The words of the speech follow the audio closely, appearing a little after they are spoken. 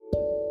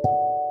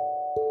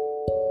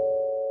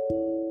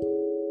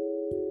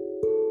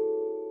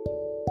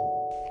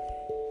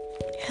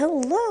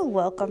Hello,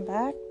 welcome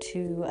back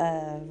to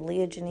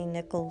Leah Jenny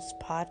Nichols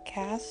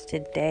podcast.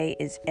 Today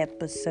is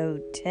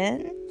episode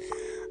 10.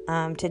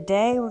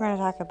 Today we're going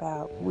to talk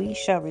about we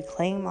shall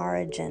reclaim our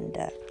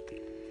agenda.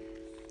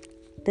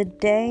 The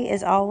day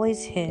is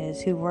always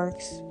his who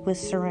works with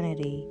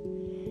serenity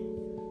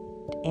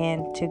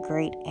and to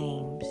great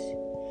aims.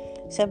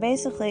 So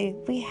basically,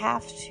 we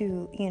have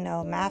to,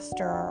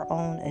 master our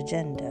own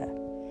agenda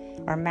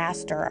or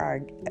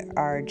master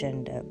our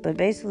agenda. But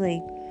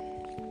basically,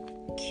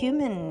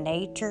 human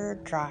nature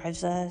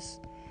drives us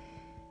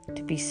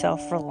to be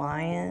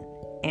self-reliant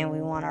and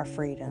we want our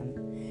freedom.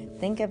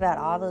 Think about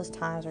all those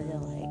times where you're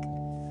like,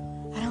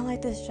 I don't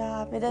like this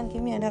job. It doesn't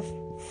give me enough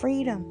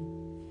freedom.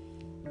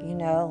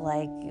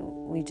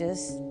 We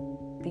just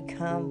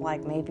become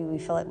maybe we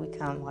feel like we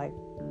become like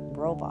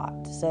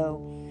robots.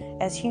 So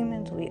as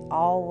humans, we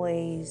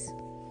always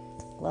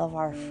love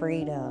our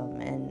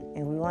freedom and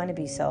we want to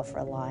be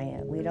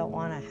self-reliant. We don't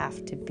want to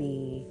have to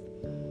be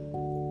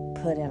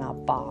put in a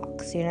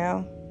box,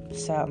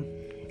 So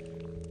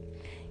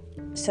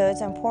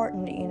it's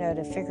important,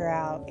 to figure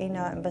out,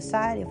 and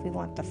beside if we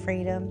want the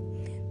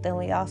freedom, then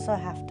we also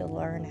have to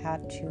learn how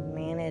to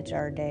manage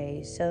our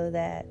days so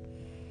that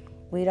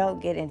we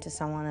don't get into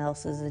someone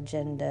else's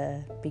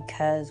agenda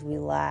because we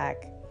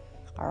lack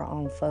our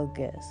own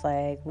focus.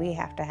 We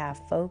have to have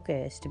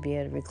focus to be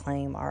able to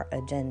reclaim our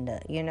agenda.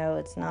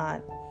 It's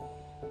not,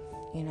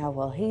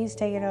 well, he's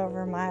taking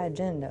over my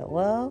agenda.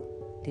 Well,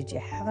 did you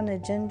have an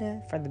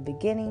agenda from the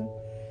beginning?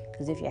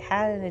 Because if you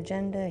had an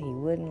agenda, he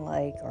wouldn't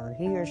or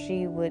he or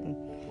she wouldn't,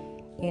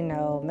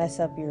 mess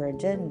up your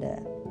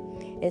agenda.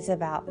 It's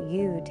about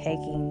you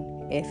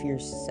if you're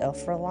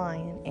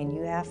self-reliant and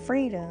you have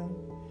freedom,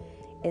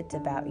 it's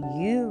about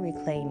you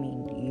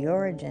reclaiming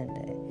your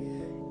agenda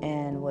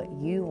and what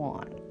you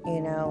want,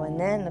 and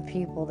then the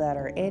people that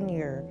are in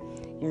your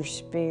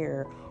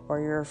sphere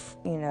or your,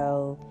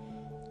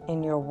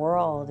 in your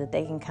world, that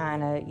they can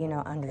kind of,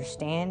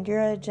 understand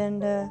your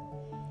agenda,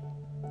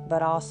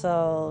 but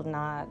also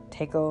not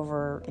take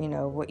over,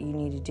 what you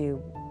need to do.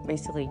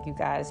 Basically, you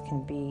guys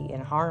can be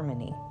in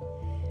harmony.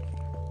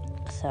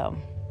 So,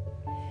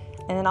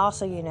 and then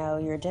also,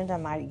 your agenda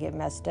might get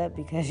messed up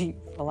because a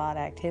lot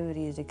of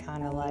activities that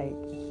kind of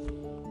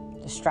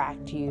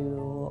distract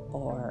you,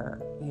 or,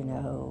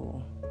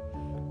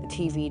 the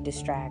TV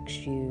distracts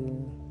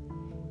you,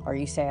 or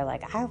you say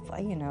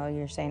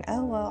you're saying,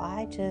 oh, well,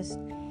 I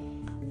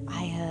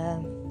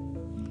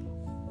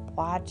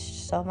watched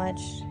so much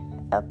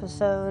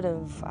episode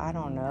of, I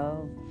don't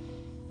know,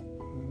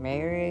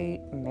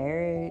 married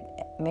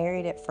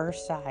at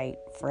first sight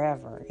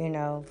forever,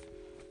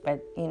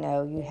 but,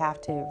 you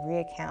have to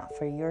reaccount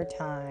for your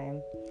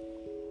time,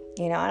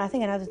 and I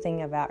think another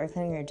thing about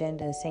reclaiming your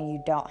agenda is saying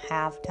you don't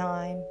have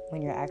time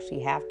when you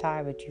actually have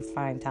time, but you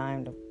find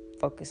time to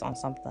focus on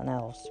something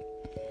else.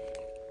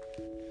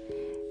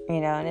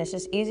 And it's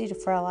just easy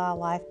for a lot of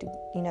life to,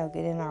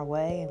 get in our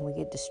way and we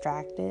get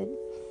distracted.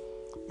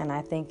 And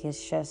I think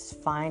it's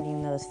just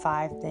finding those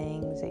 5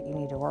 things that you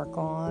need to work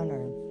on,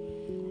 or,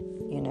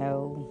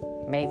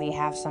 maybe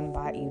have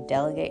somebody, you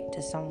delegate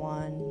to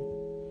someone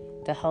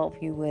to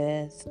help you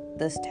with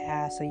this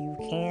task so you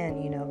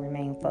can,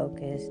 remain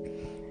focused,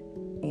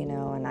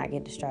 and not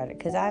get distracted.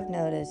 Because I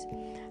noticed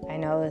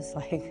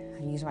I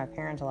use my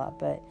parents a lot,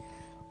 but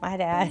my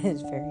dad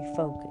is very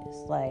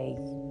focused.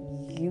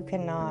 You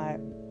cannot,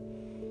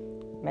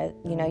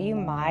 you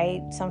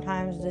might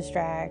sometimes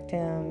distract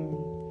him,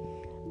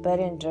 but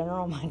in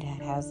general, my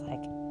dad has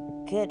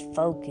good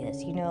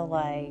focus,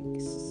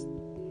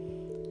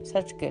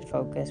 such good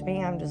focus.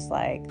 Me, I'm just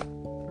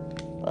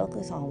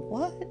focus on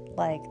what?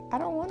 I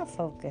don't want to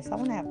focus. I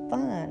want to have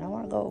fun. I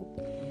want to go,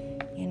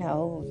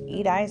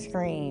 eat ice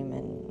cream,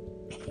 and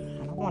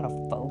I don't want to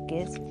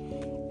focus.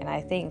 And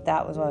I think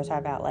that was what I was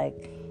talking about,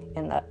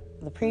 in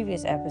the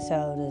previous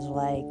episode is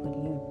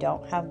when you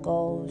don't have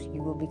goals,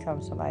 you will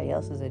become somebody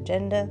else's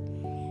agenda.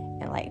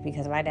 And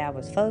because my dad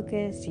was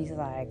focused, he's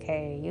like,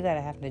 hey, you got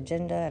to have an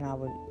agenda, and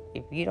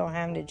if you don't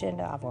have an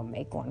agenda, I will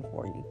make one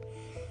for you,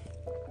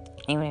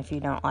 even if you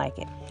don't like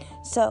it.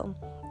 So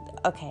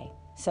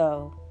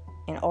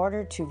in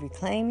order to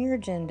reclaim your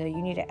agenda,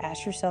 you need to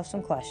ask yourself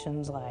some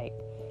questions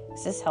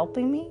is this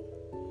helping me?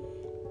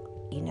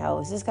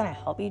 Is this going to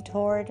help me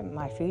toward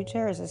my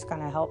future? Is this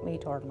going to help me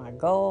toward my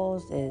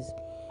goals? Is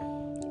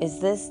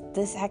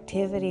this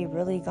activity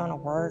really going to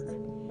work,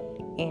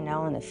 in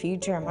the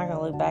future? Am I going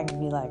to look back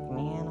and be like,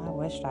 man, I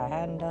wished I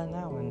hadn't done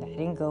that one. That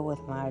didn't go with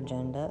my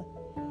agenda.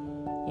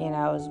 It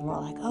was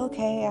more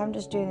okay, I'm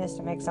just doing this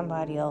to make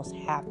somebody else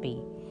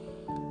happy.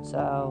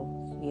 So,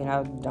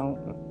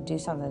 don't do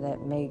something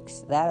that makes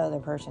that other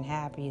person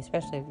happy,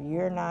 especially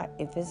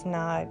if it's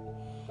not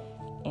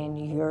in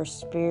your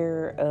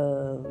sphere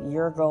of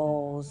your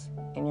goals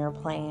and your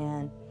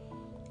plan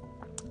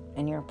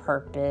and your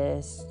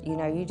purpose.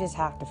 You just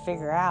have to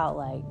figure out,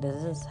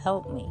 does this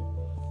help me?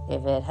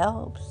 If it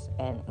helps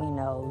and,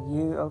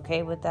 you're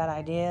okay with that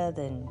idea,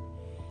 then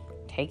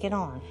take it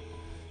on.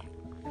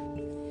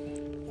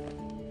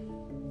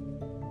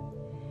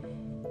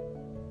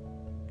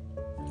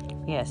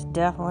 yes,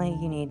 definitely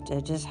you need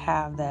to just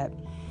have that.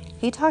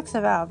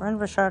 Brendon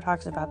Burchard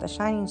talks about the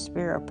shining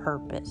spear of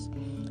purpose.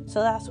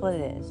 So that's what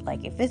it is.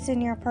 Like, if it's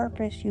in your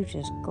purpose, you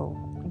just go,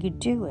 you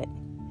do it.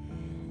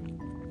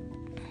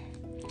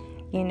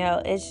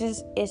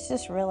 It's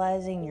just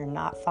realizing you're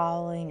not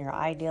following your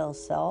ideal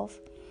self.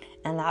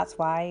 And that's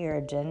why your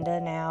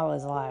agenda now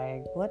is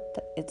like,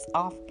 it's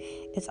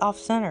off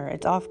center,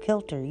 it's off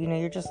kilter.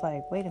 You're just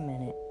like, wait a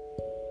minute.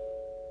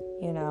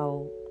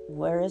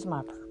 Where is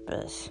my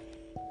purpose?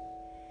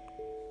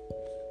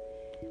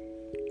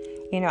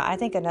 I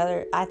think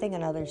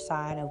another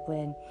sign of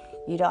when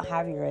you don't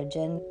have your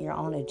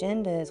own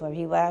agenda is when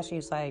people ask you,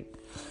 it's like,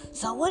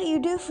 so what do you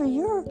do for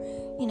your,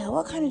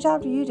 what kind of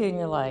job do you do? And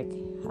you're like,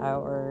 I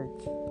work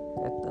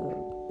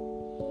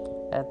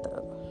at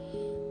the,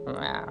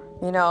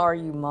 or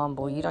you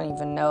mumble. You don't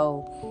even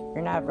know.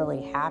 You're not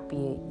really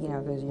happy,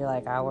 because you're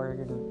like, I work.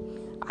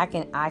 And I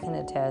can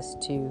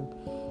attest to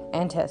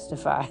and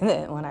testify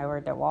that when I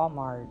worked at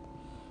Walmart,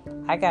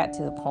 I got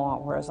to the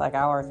point where it's like,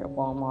 I work at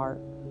Walmart.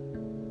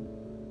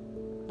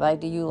 Like,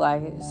 do you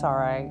like it? It's all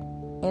right.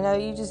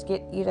 You just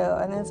get,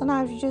 and then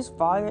sometimes you just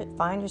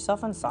find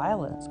yourself in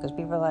silence because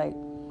people are like,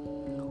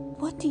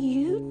 what do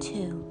you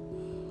do?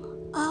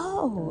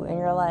 Oh, and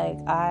you're like,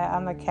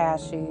 I'm a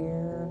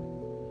cashier.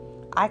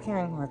 I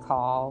can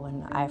recall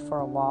when I, for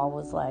a while,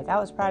 was like, I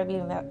was proud of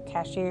being a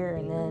cashier,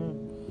 and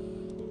then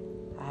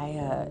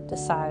I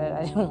decided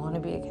I didn't want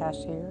to be a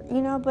cashier,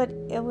 but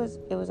it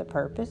was a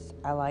purpose.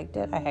 I liked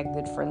it. I had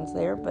good friends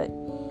there, but,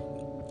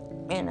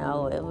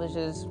 it was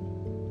just,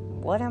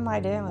 what am I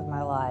doing with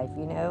my life?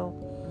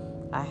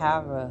 I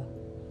have a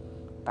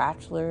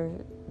bachelor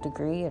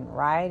degree in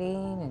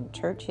writing and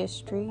church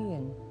history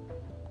and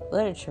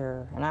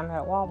literature, and I'm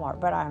at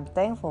Walmart, but I'm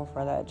thankful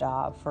for that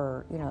job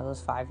for,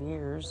 those 5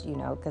 years,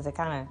 because it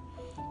kind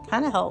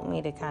of helped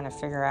me to kind of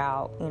figure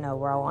out,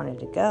 where I wanted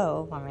to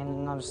go. I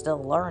mean, I'm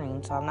still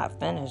learning, so I'm not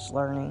finished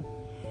learning.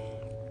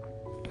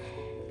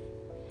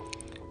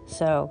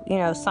 So,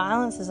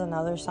 silence is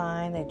another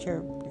sign that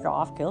you're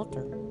off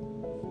kilter.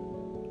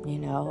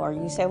 Or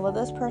you say, well,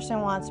 this person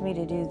wants me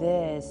to do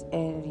this,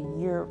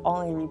 and you're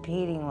only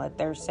repeating what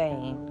they're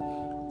saying,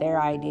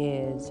 their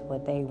ideas,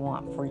 what they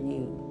want for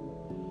you.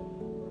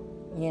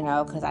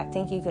 Because I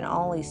think you can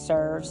only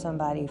serve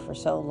somebody for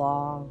so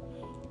long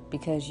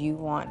because you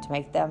want to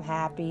make them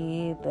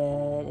happy,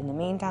 but in the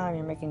meantime,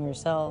 you're making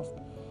yourself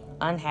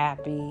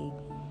unhappy,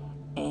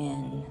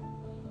 and,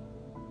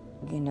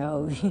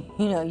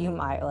 you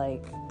might,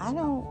 like,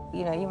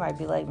 you might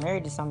be, like,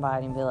 married to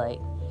somebody and be like,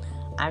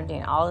 I'm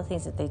doing all the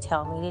things that they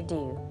tell me to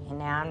do, and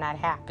now I'm not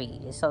happy.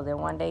 So then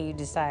one day you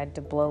decide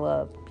to blow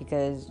up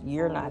because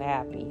you're not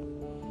happy.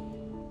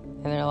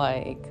 And they're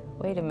like,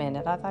 wait a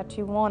minute, I thought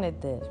you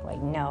wanted this. Like,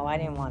 no, I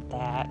didn't want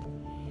that.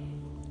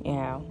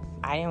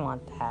 I didn't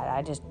want that.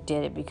 I just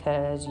did it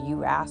because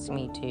you asked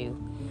me to.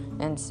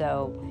 And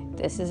so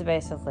this is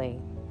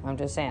basically, I'm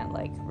just saying,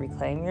 like,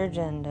 reclaim your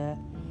agenda.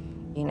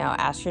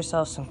 Ask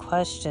yourself some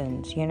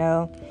questions,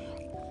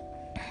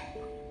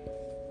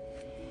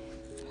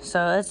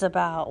 So it's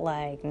about,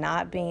 like,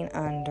 not being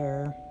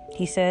under.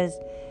 He says,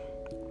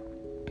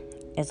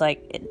 it's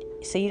like,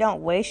 so you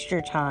don't waste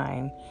your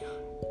time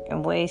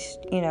and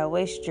waste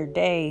your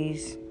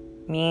days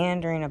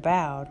meandering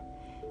about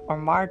or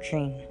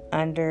marching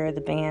under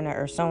the banner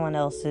or someone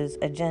else's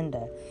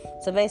agenda.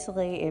 So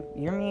basically, if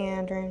you're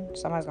meandering,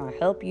 somebody's going to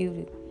help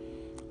you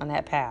on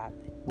that path.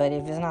 But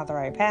if it's not the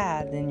right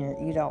path, then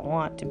you don't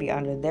want to be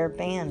under their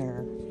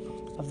banner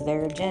of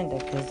their agenda,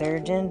 because their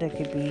agenda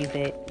could be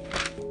that,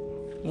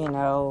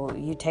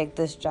 you take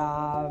this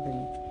job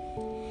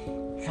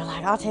and you're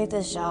like, I'll take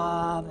this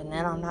job, and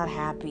then I'm not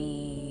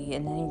happy,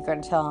 and then you're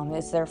going to tell them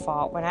it's their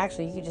fault, when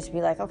actually you could just be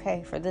like,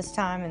 okay, for this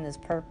time and this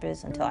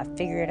purpose, until I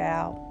figure it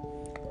out,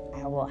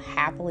 I will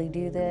happily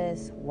do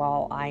this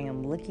while I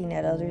am looking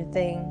at other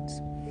things,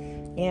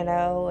 and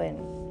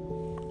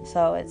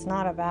so it's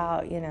not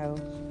about,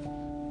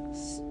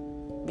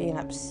 being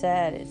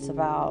upset. It's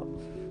about,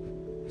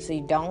 so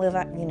you don't live,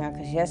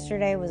 because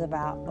yesterday was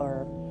about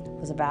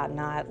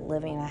not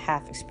living a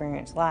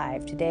half-experienced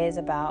life. Today is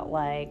about,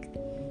 like,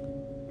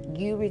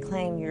 you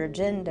reclaim your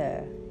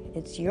agenda.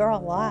 It's your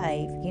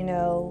life,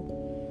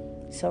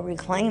 so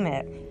reclaim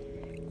it.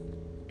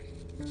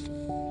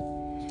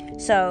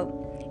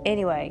 So,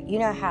 anyway, you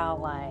know how,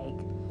 like,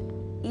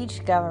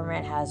 each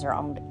government has their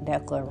own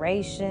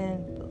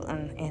declaration,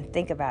 and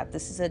think about it.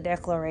 This is a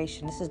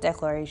declaration. This is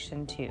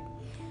Declaration 2.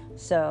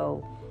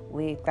 So,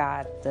 we've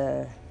got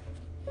the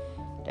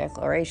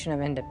Declaration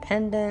of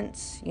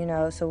Independence,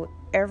 so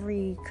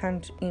every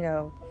country,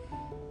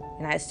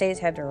 United States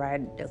had to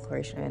write a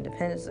Declaration of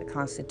Independence, a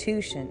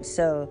Constitution.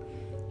 So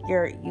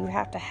you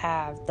have to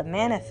have, the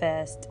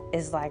manifest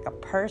is like a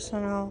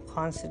personal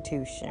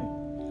constitution.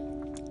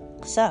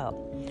 So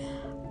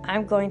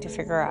I'm going to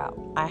figure out,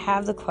 I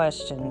have the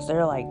questions, there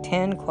are like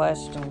 10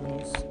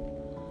 questions.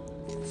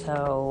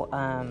 So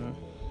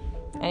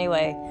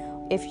anyway,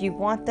 if you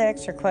want the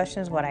extra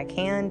questions, what I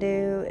can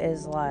do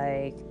is,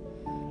 like,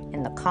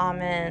 in the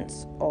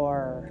comments,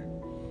 or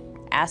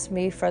ask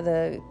me for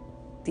the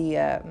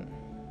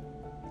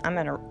I'm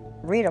going to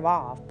read them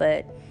off,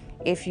 but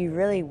if you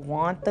really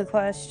want the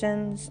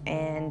questions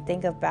and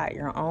think about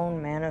your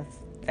own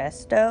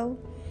manifesto,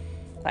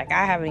 like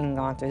I haven't even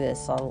gone through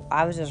this, so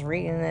I was just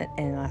reading it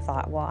and I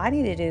thought, well, I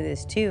need to do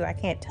this too. I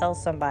can't tell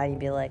somebody and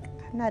be like,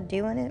 I'm not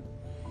doing it.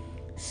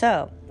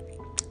 So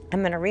I'm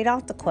going to read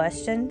off the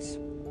questions,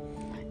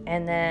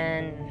 and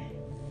then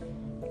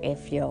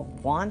if you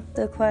want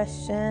the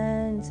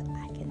questions,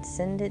 I can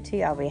send it to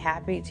you. I'll be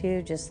happy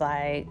to, just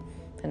like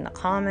in the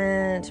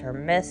comments or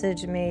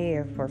message me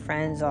if we're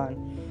friends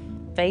on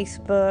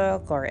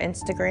Facebook or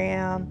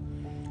Instagram,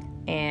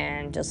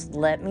 and just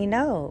let me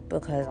know,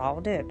 because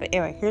I'll do it. But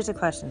anyway, here's the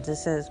questions.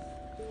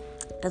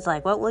 It's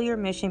like, what will your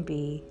mission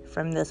be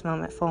from this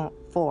moment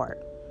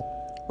forward?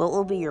 What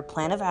will be your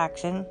plan of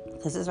action?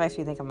 Because this makes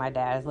me think of my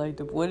dad. It's like,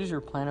 what is your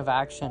plan of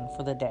action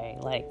for the day?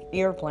 Like,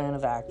 your plan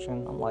of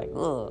action. I'm like,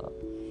 ugh.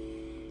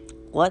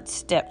 What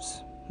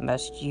steps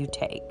must you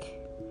take?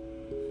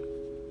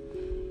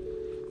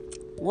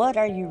 What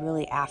are you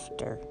really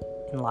after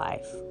in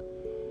life?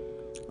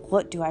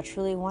 What do I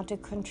truly want to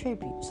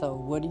contribute? So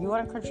what do you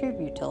want to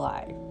contribute to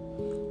life?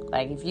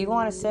 Like, if you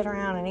want to sit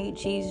around and eat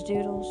cheese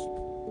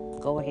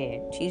doodles, go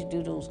ahead. Cheese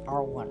doodles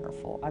are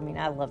wonderful. I mean,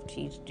 I love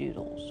cheese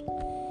doodles.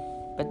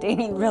 But then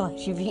you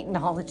realize you've eaten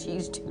all the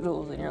cheese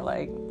doodles and you're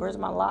like, where's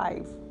my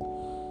life?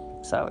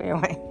 So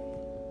anyway.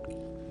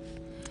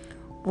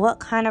 What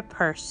kind of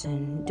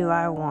person do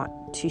I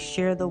want to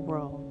share the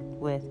world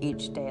with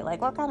each day?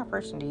 Like, what kind of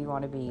person do you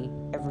want to be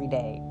every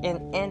day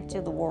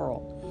into the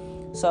world?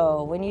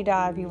 So when you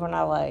die, people are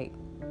not like,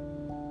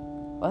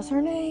 what's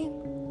her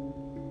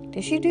name?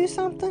 Did she do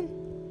something?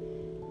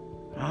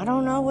 I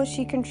don't know what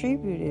she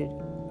contributed.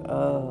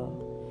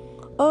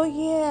 Oh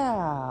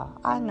yeah,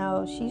 I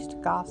know. She used to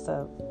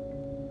gossip.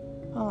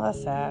 Oh,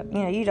 that's sad.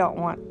 You don't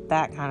want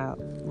that kind of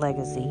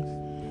legacy.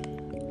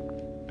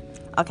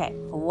 Okay,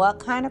 what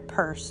kind of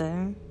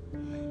person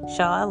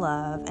shall I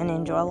love and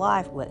enjoy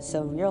life with?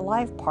 So your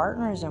life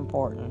partner is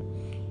important.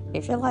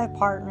 If your life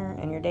partner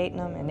and you're dating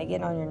them and they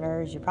get on your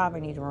nerves, you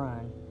probably need to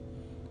run.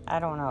 I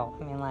don't know.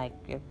 I mean, like,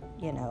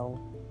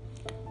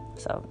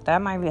 So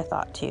that might be a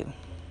thought too.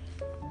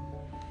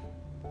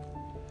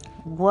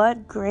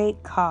 What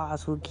great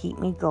cause will keep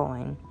me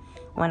going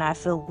when I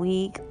feel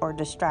weak or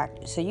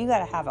distracted? So you got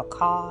to have a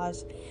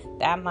cause.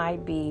 That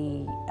might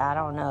be, I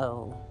don't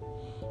know.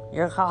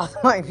 Your cause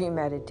might be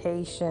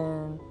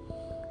meditation,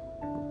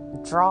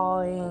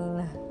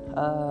 drawing,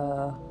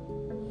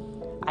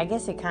 I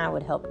guess it kind of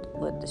would help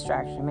with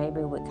distraction.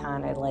 Maybe it would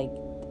kind of like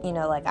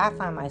I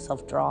find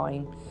myself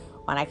drawing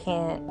when I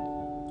can't,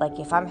 like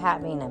if I'm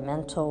having a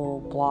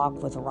mental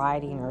block with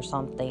writing or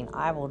something,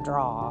 I will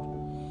draw,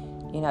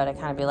 to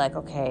kind of be like,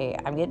 okay,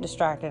 I'm getting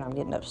distracted, I'm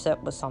getting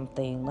upset with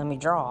something, let me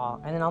draw.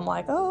 And then I'm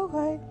like, oh,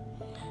 okay.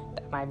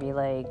 That might be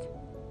like,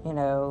 I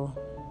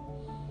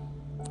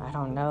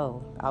don't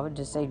know. I would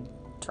just say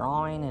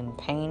drawing and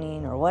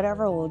painting or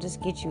whatever will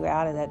just get you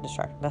out of that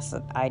distraction. That's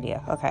the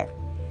idea. Okay.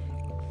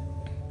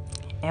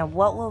 And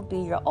what will be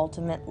your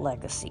ultimate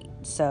legacy?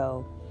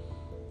 So,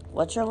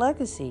 what's your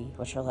legacy?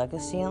 What's your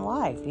legacy in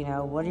life?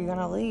 What are you going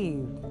to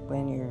leave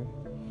when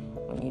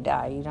you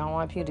die? You don't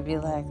want people to be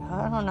like,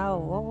 I don't know,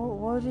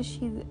 what is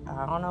she?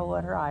 I don't know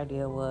what her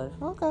idea was.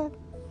 Okay.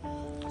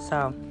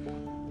 So,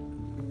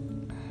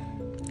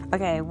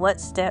 okay,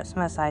 what steps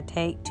must I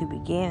take to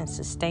begin and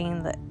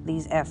sustain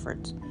these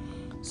efforts?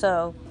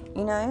 So,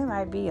 it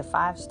might be a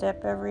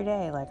 5-step every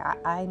day. Like,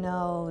 I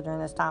know during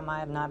this time I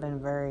have not been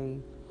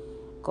very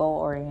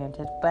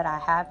goal-oriented, but I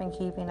have been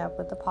keeping up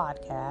with the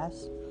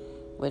podcast,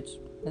 which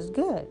is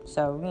good.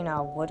 So,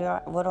 what do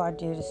I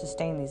do to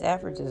sustain these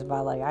efforts is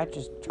by, I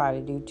just try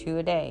to do 2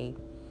 a day,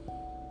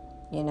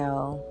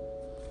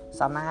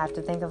 so I might have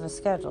to think of a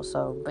schedule.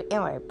 So, but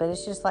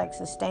it's just like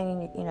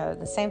sustaining,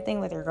 the same thing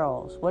with your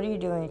goals. What are you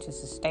doing to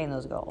sustain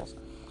those goals?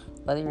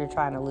 Whether you're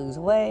trying to lose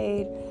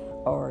weight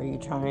or you're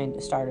trying to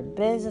start a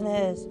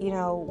business,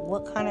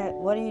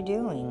 what are you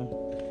doing?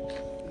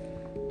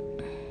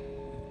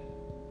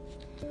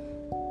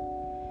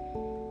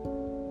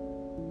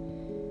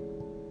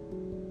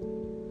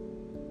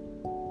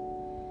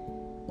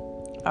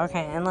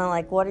 Okay, and then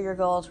what are your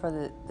goals for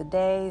the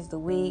days, the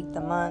week,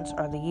 the months,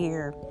 or the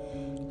year?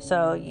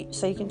 So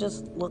you can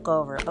just look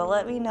over it. But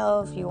let me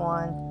know if you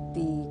want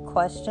the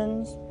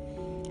questions,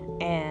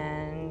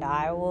 and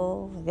I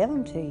will give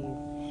them to you.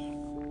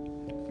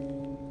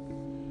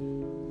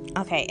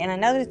 Okay, and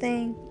another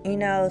thing,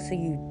 so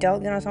you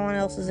don't get on someone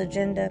else's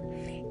agenda,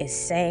 is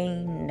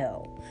saying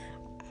no.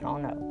 I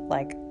don't know.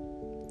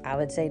 I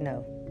would say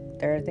no.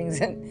 There are things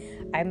that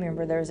I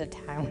remember there was a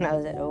time when I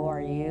was at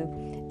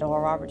ORU, Oral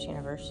Roberts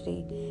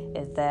University,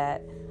 is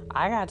that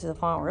I got to the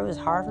point where it was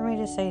hard for me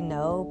to say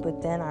no,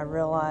 but then I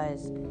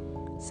realized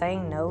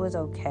saying no is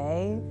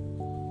okay.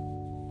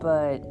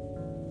 But,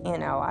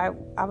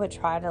 I would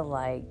try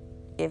to,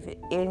 if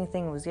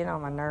anything was getting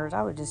on my nerves,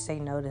 I would just say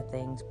no to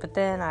things. But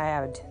then I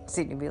have a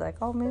tendency to be like,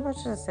 oh, maybe I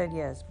should have said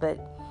yes. But,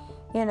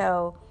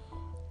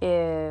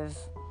 if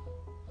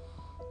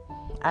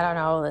I don't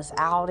know, this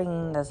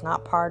outing that's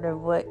not part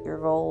of what your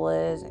goal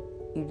is,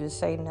 you just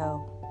say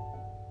no.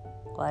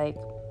 Like,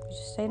 you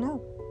just say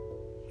no.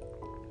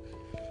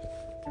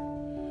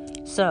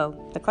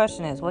 So, the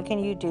question is, what can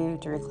you do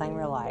to reclaim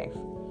your life?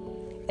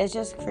 It's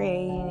just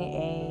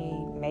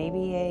creating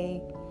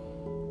maybe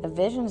a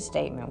vision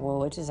statement,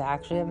 which is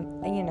actually, a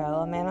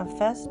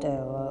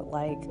manifesto,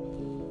 like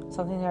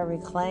something to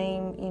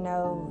reclaim,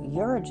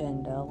 your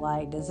agenda.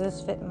 Like, does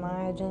this fit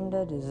my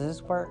agenda? Does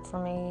this work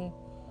for me?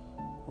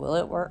 Will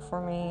it work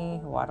for me?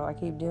 Why do I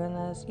keep doing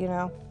this?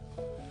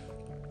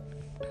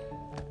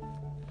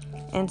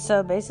 And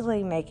so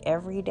basically make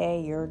every day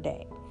your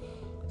day.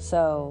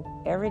 So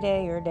every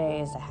day your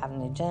day is to have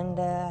an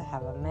agenda,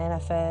 have a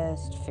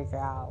manifest, figure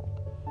out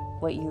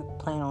what you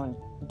plan on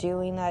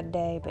doing that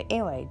day. But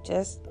anyway,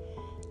 just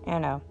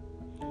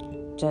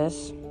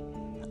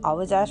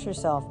always ask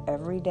yourself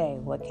every day,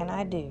 what can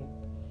I do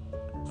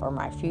for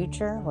my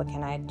future? What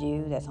can I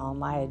do that's on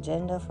my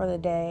agenda for the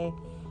day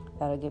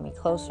that'll get me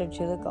closer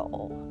to the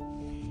goal?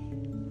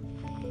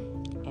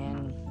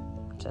 And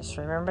just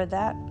remember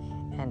that,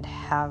 and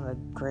have a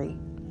great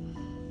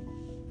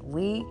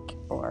week,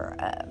 or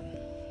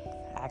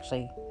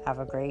actually have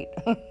a great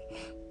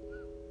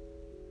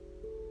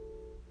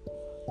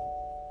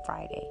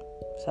Friday.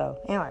 So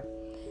anyway,